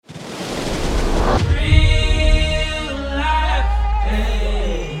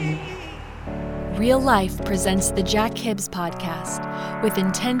Real Life presents the Jack Hibbs Podcast with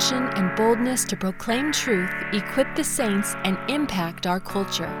intention and boldness to proclaim truth, equip the saints, and impact our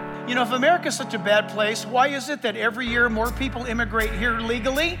culture. You know, if America's such a bad place, why is it that every year more people immigrate here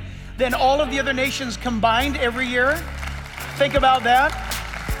legally than all of the other nations combined every year? Think about that.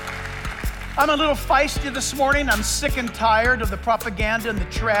 I'm a little feisty this morning. I'm sick and tired of the propaganda and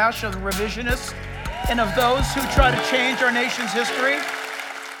the trash of the revisionists and of those who try to change our nation's history.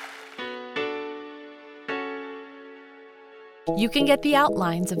 You can get the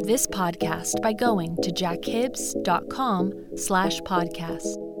outlines of this podcast by going to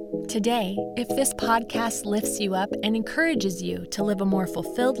jackhibbs.com/podcast. Today, if this podcast lifts you up and encourages you to live a more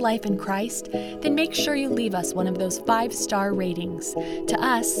fulfilled life in Christ, then make sure you leave us one of those 5-star ratings. To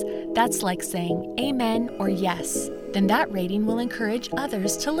us, that's like saying amen or yes. Then that rating will encourage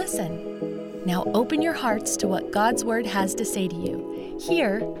others to listen. Now open your hearts to what God's Word has to say to you.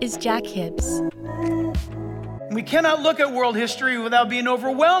 Here is Jack Hibbs. We cannot look at world history without being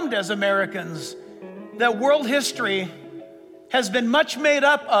overwhelmed as Americans that world history has been much made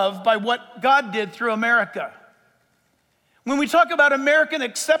up of by what God did through America. When we talk about American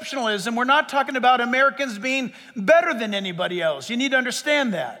exceptionalism, we're not talking about Americans being better than anybody else. You need to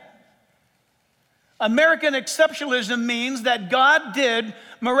understand that. American exceptionalism means that God did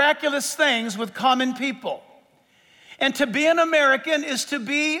miraculous things with common people. And to be an American is to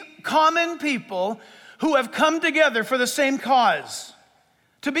be common people who have come together for the same cause.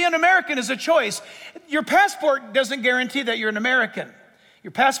 To be an American is a choice. Your passport doesn't guarantee that you're an American.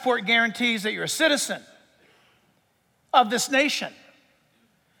 Your passport guarantees that you're a citizen of this nation.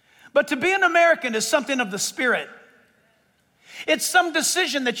 But to be an American is something of the spirit. It's some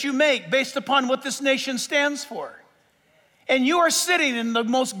decision that you make based upon what this nation stands for. And you are sitting in the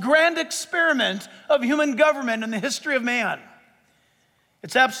most grand experiment of human government in the history of man.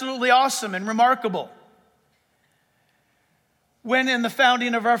 It's absolutely awesome and remarkable. When in the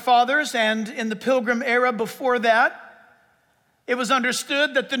founding of our fathers and in the Pilgrim era before that, it was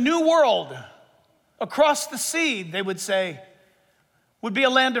understood that the new world, across the sea, they would say, would be a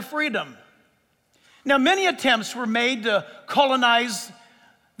land of freedom. Now, many attempts were made to colonize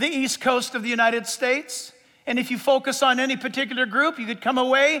the east coast of the United States. And if you focus on any particular group, you could come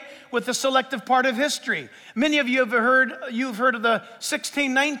away with a selective part of history. Many of you you've heard of the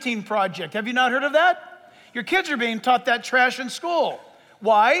 1619 Project. Have you not heard of that? Your kids are being taught that trash in school.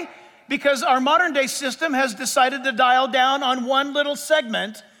 Why? Because our modern day system has decided to dial down on one little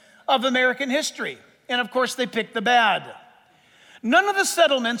segment of American history. And of course, they picked the bad. None of the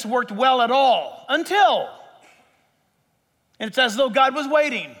settlements worked well at all until, and it's as though God was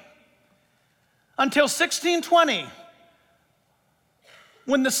waiting, until 1620,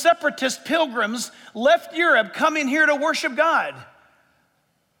 when the separatist pilgrims left Europe coming here to worship God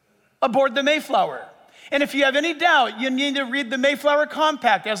aboard the Mayflower. And if you have any doubt, you need to read the Mayflower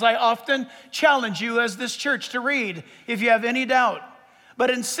Compact, as I often challenge you as this church to read, if you have any doubt. But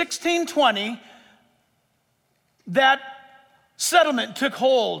in 1620, that settlement took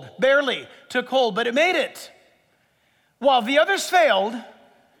hold, barely took hold, but it made it. While the others failed,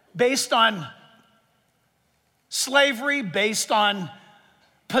 based on slavery, based on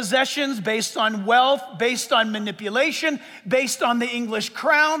possessions, based on wealth, based on manipulation, based on the English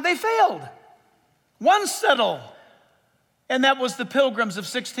crown, they failed. One settled, and that was the Pilgrims of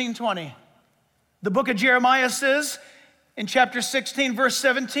 1620. The book of Jeremiah says in chapter 16, verse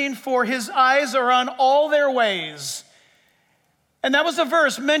 17, "For his eyes are on all their ways." And that was a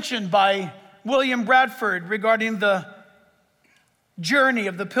verse mentioned by William Bradford regarding the journey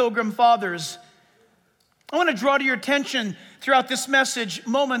of the Pilgrim Fathers. I want to draw to your attention throughout this message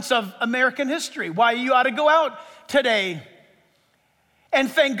moments of American history, why you ought to go out today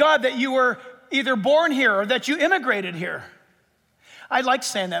and thank God that you were either born here or that you immigrated here. I like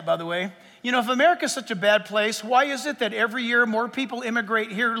saying that, by the way. You know, if America's such a bad place, why is it that every year more people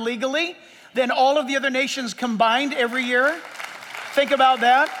immigrate here legally than all of the other nations combined every year? Think about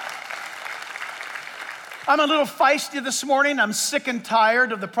that. I'm a little feisty this morning. I'm sick and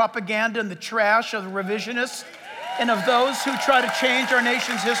tired of the propaganda and the trash of the revisionists and of those who try to change our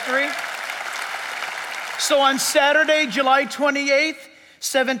nation's history. So on Saturday, July 28th,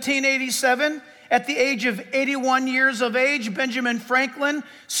 1787, at the age of 81 years of age, Benjamin Franklin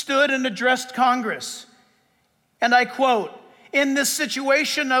stood and addressed Congress. And I quote, "In this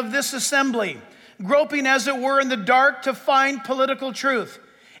situation of this assembly, groping as it were in the dark to find political truth,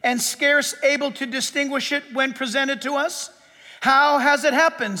 and scarce able to distinguish it when presented to us, how has it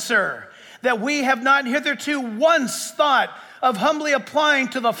happened, sir, that we have not hitherto once thought of humbly applying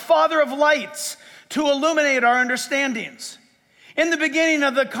to the Father of lights to illuminate our understandings? In the beginning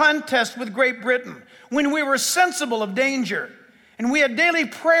of the contest with Great Britain, when we were sensible of danger, and we had daily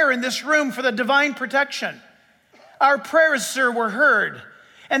prayer in this room for the divine protection, our prayers, sir, were heard,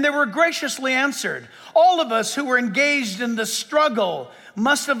 and they were graciously answered. All of us who were engaged in the struggle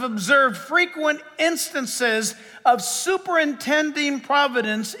must have observed frequent instances of superintending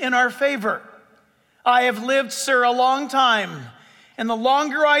providence in our favor. I have lived, sir, a long time, and the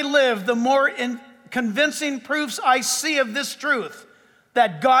longer I live, the more convincing proofs I see of this truth,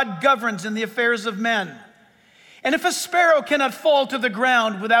 that God governs in the affairs of men. And if a sparrow cannot fall to the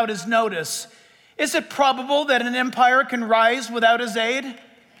ground without his notice, is it probable that an empire can rise without his aid?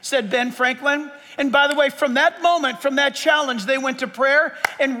 Said Ben Franklin. And by the way, from that moment, from that challenge, they went to prayer.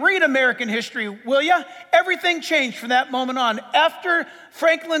 And read American history, will ya? Everything changed from that moment on. After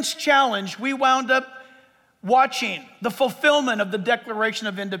Franklin's challenge, we wound up watching the fulfillment of the Declaration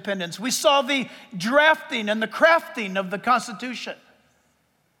of Independence. We saw the drafting and the crafting of the Constitution.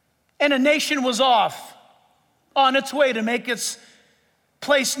 And a nation was off on its way to make its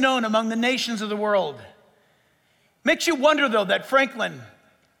place known among the nations of the world. Makes you wonder, though, that Franklin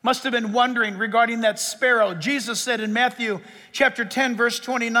must have been wondering regarding that sparrow. Jesus said in Matthew chapter 10, verse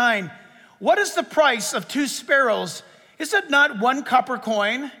 29, "What is the price of 2 sparrows? Is it not 1 copper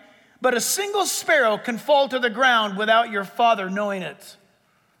coin? But a single sparrow can fall to the ground without your Father knowing it."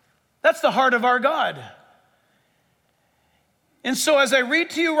 That's the heart of our God. And so as I read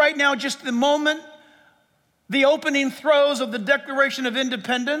to you right now, just the moment, the opening throws of the Declaration of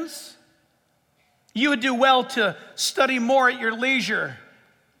Independence, you would do well to study more at your leisure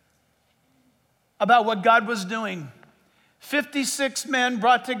about what God was doing. 56 men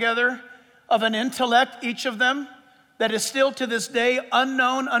brought together of an intellect, each of them, that is still to this day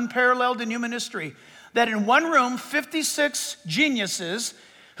unknown, unparalleled in human history. That in one room, 56 geniuses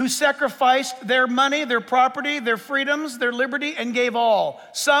who sacrificed their money, their property, their freedoms, their liberty, and gave all,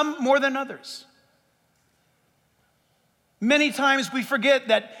 some more than others. Many times we forget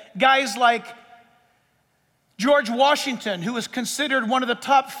that guys like George Washington, who was considered one of the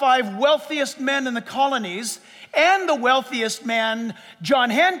top 5 wealthiest men in the colonies, and the wealthiest man, John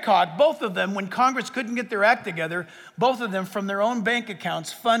Hancock, both of them, when Congress couldn't get their act together, both of them from their own bank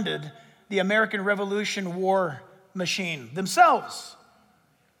accounts funded the American Revolution war machine themselves.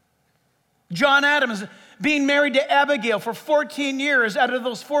 John Adams, being married to Abigail for 14 years, out of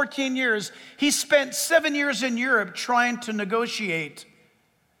those 14 years, he spent 7 years in Europe trying to negotiate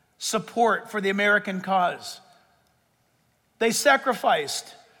support for the American cause. They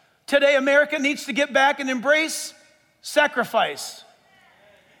sacrificed. Today, America needs to get back and embrace sacrifice.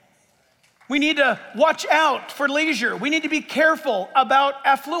 We need to watch out for leisure. We need to be careful about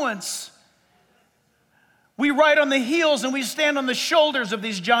affluence. We ride on the heels and we stand on the shoulders of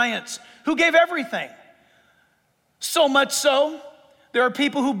these giants who gave everything. So much so, there are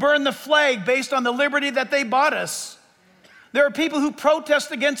people who burn the flag based on the liberty that they bought us. There are people who protest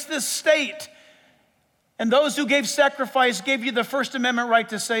against this state. And those who gave sacrifice gave you the First Amendment right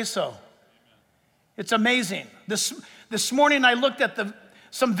to say so. It's amazing. This morning I looked at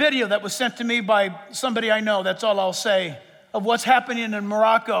some video that was sent to me by somebody I know, that's all I'll say, of what's happening in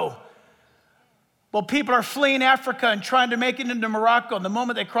Morocco. Well, people are fleeing Africa and trying to make it into Morocco. And the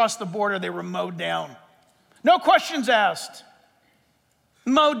moment they crossed the border, they were mowed down. No questions asked.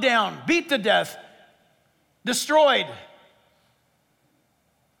 Mowed down, beat to death, destroyed,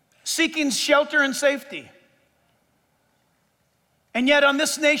 seeking shelter and safety. And yet on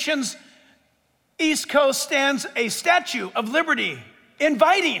this nation's East Coast stands a statue of liberty,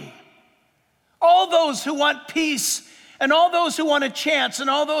 inviting all those who want peace, and all those who want a chance, and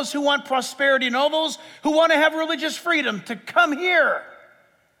all those who want prosperity, and all those who want to have religious freedom to come here.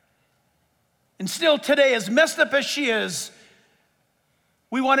 And still today, as messed up as she is,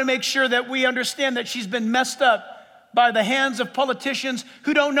 we want to make sure that we understand that she's been messed up by the hands of politicians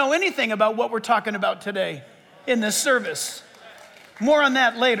who don't know anything about what we're talking about today in this service. More on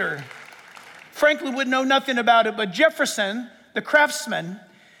that later. Franklin would know nothing about it, but Jefferson, the craftsman,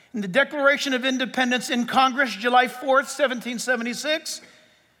 in the Declaration of Independence in Congress, July 4th, 1776,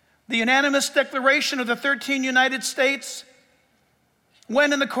 the unanimous declaration of the 13 United States,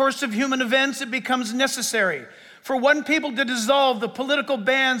 when in the course of human events it becomes necessary for one people to dissolve the political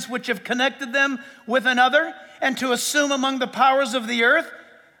bands which have connected them with another, and to assume among the powers of the earth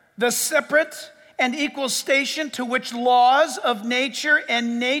the separate and equal station to which laws of nature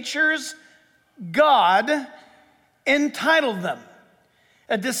and nature's God entitled them.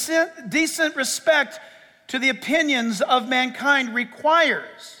 A decent respect to the opinions of mankind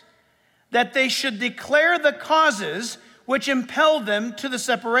requires that they should declare the causes which impel them to the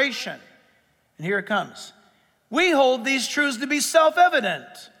separation. And here it comes. We hold these truths to be self-evident,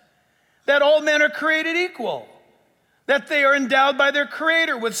 that all men are created equal, that they are endowed by their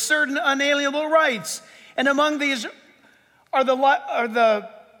Creator with certain unalienable rights, and among these are the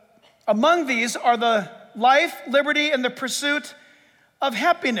life, liberty, and the pursuit of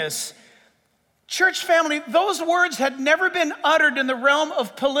happiness. Church family, those words had never been uttered in the realm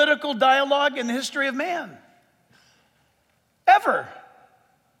of political dialogue in the history of man. Ever.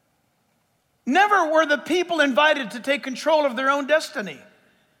 Never were the people invited to take control of their own destiny.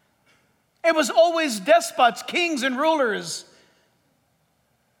 It was always despots, kings, and rulers.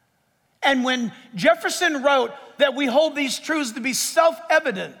 And when Jefferson wrote that we hold these truths to be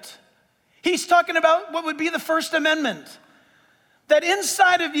self-evident, he's talking about what would be the First Amendment. That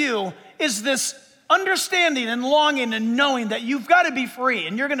inside of you is this understanding and longing and knowing that you've got to be free,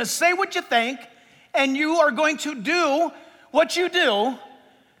 and you're going to say what you think, and you are going to do what you do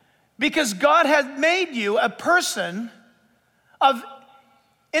because God has made you a person of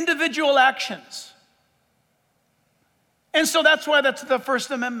individual actions. And so that's why that's the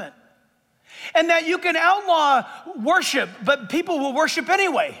First Amendment. And that you can outlaw worship, but people will worship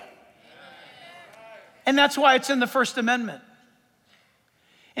anyway. And that's why it's in the First Amendment.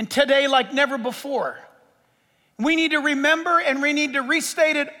 And today, like never before, we need to remember and we need to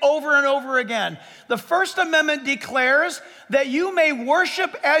restate it over and over again. The First Amendment declares that you may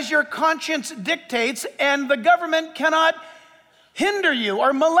worship as your conscience dictates, and the government cannot hinder you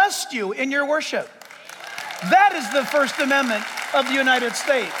or molest you in your worship. That is the First Amendment of the United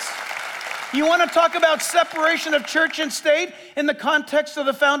States. You want to talk about separation of church and state in the context of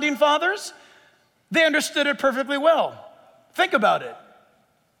the Founding Fathers? They understood it perfectly well. Think about it.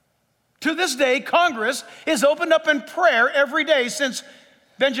 To this day, Congress is opened up in prayer every day since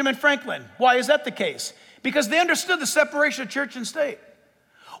Benjamin Franklin. Why is that the case? Because they understood the separation of church and state.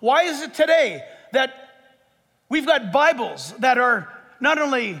 Why is it today that we've got Bibles that are not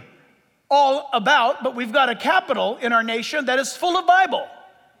only all about, but we've got a capital in our nation that is full of Bible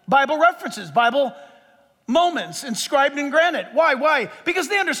references, Bible moments inscribed in granite. Why? Because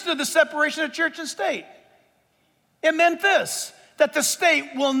they understood the separation of church and state. It meant this, that the state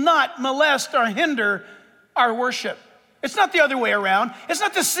will not molest or hinder our worship. It's not the other way around. It's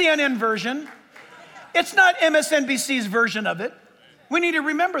not the CNN version. It's not MSNBC's version of it. We need to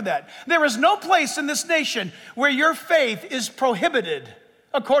remember that. There is no place in this nation where your faith is prohibited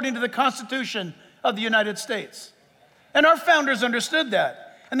according to the Constitution of the United States. And our founders understood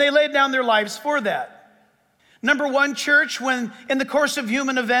that, and they laid down their lives for that. Number one, church, when in the course of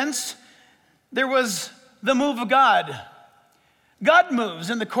human events, there was the move of God. God moves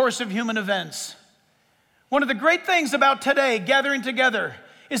in the course of human events. One of the great things about today, gathering together,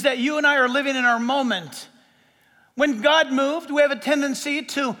 is that you and I are living in our moment. When God moved, we have a tendency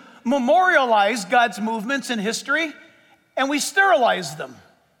to memorialize God's movements in history, and we sterilize them.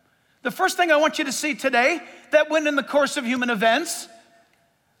 The first thing I want you to see today, that when in the course of human events,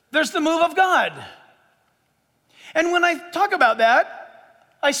 there's the move of God. And when I talk about that,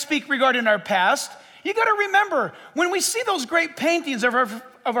 I speak regarding our past. You got to remember, when we see those great paintings of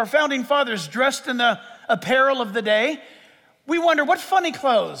our founding fathers dressed in the apparel of the day, we wonder, what funny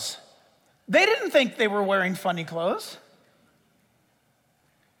clothes? They didn't think they were wearing funny clothes.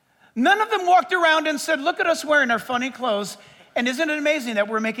 None of them walked around and said, look at us wearing our funny clothes, and isn't it amazing that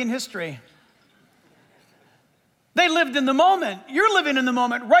we're making history? They lived in the moment. You're living in the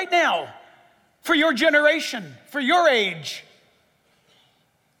moment right now for your generation, for your age.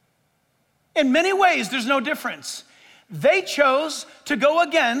 In many ways, there's no difference. They chose to go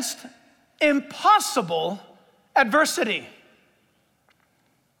against impossible adversity.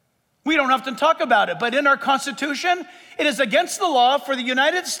 We don't often talk about it, but in our Constitution, it is against the law for the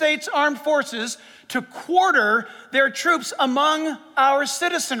United States Armed Forces to quarter their troops among our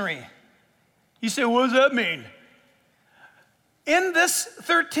citizenry. You say, what does that mean? In this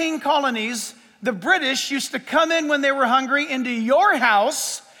 13 colonies, the British used to come in when they were hungry into your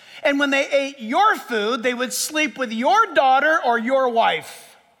house, and when they ate your food, they would sleep with your daughter or your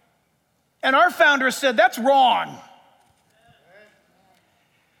wife. And our founders said, that's wrong.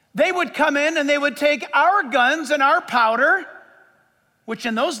 They would come in and they would take our guns and our powder, which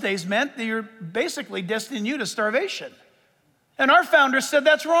in those days meant that you're basically destining you to starvation. And our founders said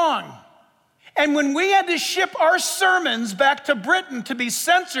that's wrong. And when we had to ship our sermons back to Britain to be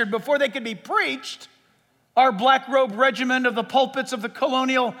censored before they could be preached, our black robe regiment of the pulpits of the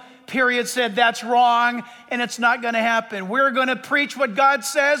colonial period said that's wrong and it's not going to happen. We're going to preach what God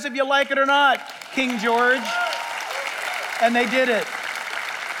says if you like it or not, King George. And they did it.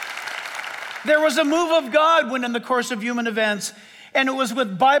 There was a move of God when in the course of human events, and it was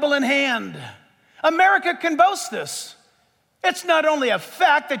with Bible in hand. America can boast this. It's not only a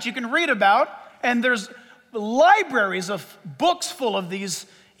fact that you can read about, and there's libraries of books full of these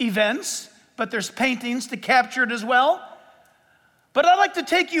events, but there's paintings to capture it as well. But I'd like to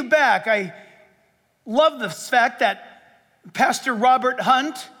take you back. I love the fact that Pastor Robert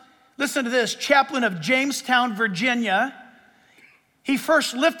Hunt, listen to this, chaplain of Jamestown, Virginia, he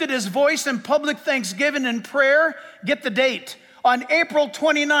first lifted his voice in public thanksgiving and prayer, get the date, on April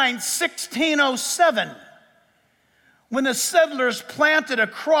 29, 1607, when the settlers planted a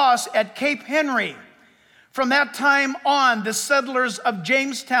cross at Cape Henry. From that time on, the settlers of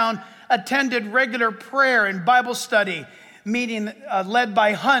Jamestown attended regular prayer and Bible study meeting led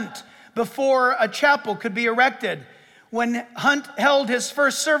by Hunt before a chapel could be erected. When Hunt held his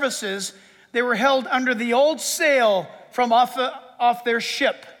first services, they were held under the old sail from off their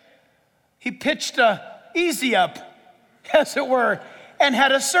ship. He pitched a easy up, as it were, and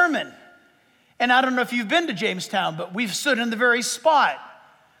had a sermon. And I don't know if you've been to Jamestown, but we've stood in the very spot.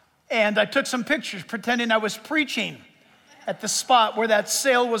 And I took some pictures pretending I was preaching at the spot where that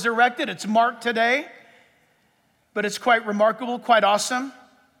sail was erected. It's marked today, but it's quite remarkable, quite awesome.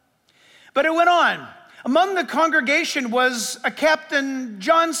 But it went on. Among the congregation was a Captain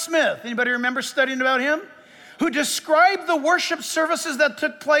John Smith. Anybody remember studying about him? Who described the worship services that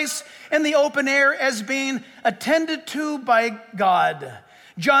took place in the open air as being attended to by God.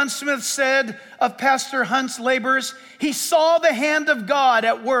 John Smith said of Pastor Hunt's labors, he saw the hand of God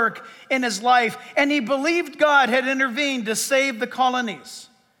at work in his life, and he believed God had intervened to save the colonies.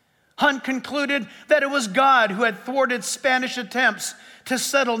 Hunt concluded that it was God who had thwarted Spanish attempts to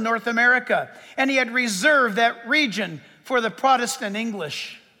settle North America, and he had reserved that region for the Protestant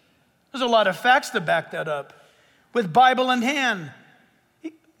English. There's a lot of facts to back that up. With Bible in hand,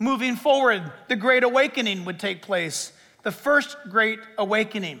 moving forward, the Great Awakening would take place, the first Great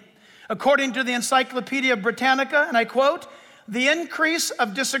Awakening. According to the Encyclopedia Britannica, and I quote, the increase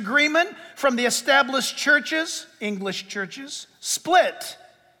of disagreement from the established churches, English churches, split.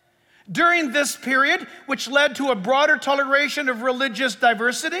 During this period, which led to a broader toleration of religious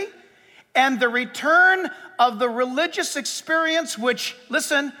diversity and the return of the religious experience which,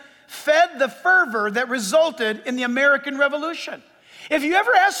 listen, fed the fervor that resulted in the American Revolution. If you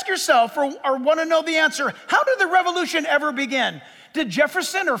ever ask yourself or want to know the answer, how did the revolution ever begin? Did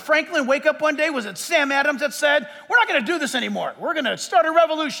Jefferson or Franklin wake up one day? Was it Sam Adams that said, we're not going to do this anymore. We're going to start a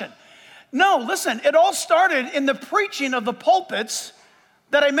revolution. No, listen, it all started in the preaching of the pulpits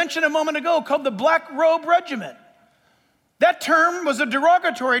that I mentioned a moment ago called the Black Robe Regiment. That term was a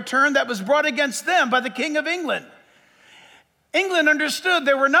derogatory term that was brought against them by the King of England. England understood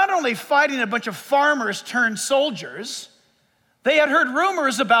they were not only fighting a bunch of farmers turned soldiers, they had heard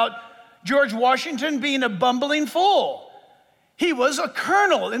rumors about George Washington being a bumbling fool. He was a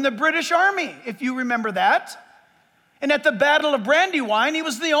colonel in the British Army, if you remember that. And at the Battle of Brandywine, he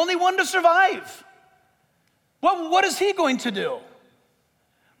was the only one to survive. Well, what is he going to do?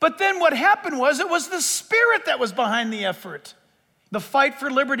 But then what happened was it was the spirit that was behind the effort. The fight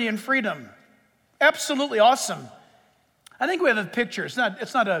for liberty and freedom. Absolutely awesome. I think we have a picture. It's not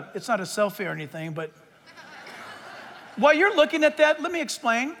a selfie or anything, but while you're looking at that, let me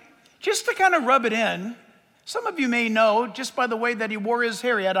explain. Just to kind of rub it in, some of you may know, just by the way that he wore his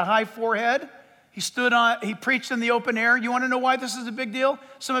hair, he had a high forehead. He preached in the open air. You want to know why this is a big deal?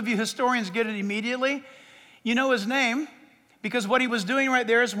 Some of you historians get it immediately. You know his name, because what he was doing right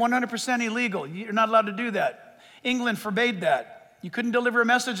there is 100% illegal. You're not allowed to do that. England forbade that. You couldn't deliver a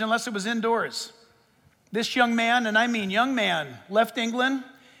message unless it was indoors. This young man, and I mean young man, left England,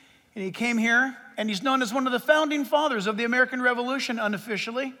 and he came here, and he's known as one of the founding fathers of the American Revolution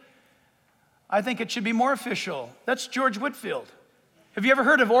unofficially. I think it should be more official. That's George Whitefield. Have you ever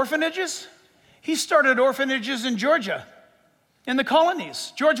heard of orphanages? He started orphanages in Georgia, in the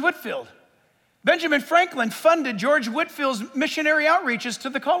colonies, George Whitefield. Benjamin Franklin funded George Whitefield's missionary outreaches to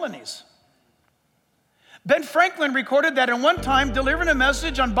the colonies. Ben Franklin recorded that at one time, delivering a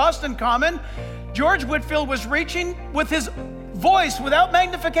message on Boston Common, George Whitefield was reaching with his voice without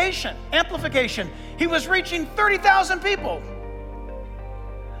amplification. He was reaching 30,000 people.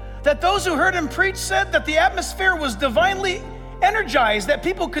 That those who heard him preach said that the atmosphere was divinely energized, that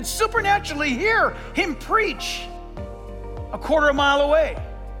people could supernaturally hear him preach a quarter mile away.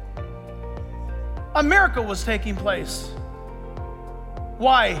 A miracle was taking place.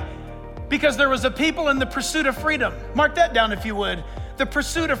 Why? Because there was a people in the pursuit of freedom. Mark that down if you would. The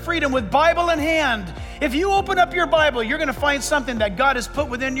pursuit of freedom with Bible in hand. If you open up your Bible, you're going to find something that God has put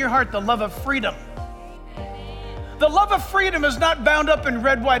within your heart, the love of freedom. The love of freedom is not bound up in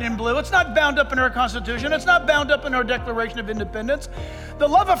red, white, and blue. It's not bound up in our Constitution. It's not bound up in our Declaration of Independence. The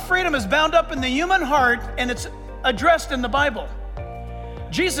love of freedom is bound up in the human heart, and it's addressed in the Bible.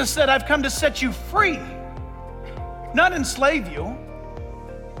 Jesus said, I've come to set you free, not enslave you.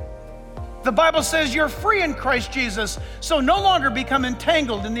 The Bible says you're free in Christ Jesus, so no longer become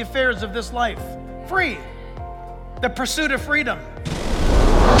entangled in the affairs of this life. Free. The pursuit of freedom.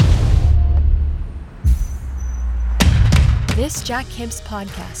 This Jack Hibbs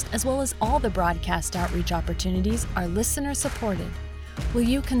podcast, as well as all the broadcast outreach opportunities, are listener supported. Will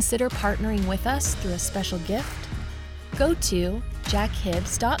you consider partnering with us through a special gift? Go to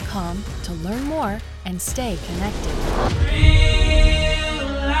jackhibbs.com to learn more and stay connected. Real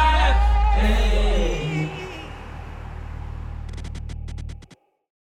life. Hey.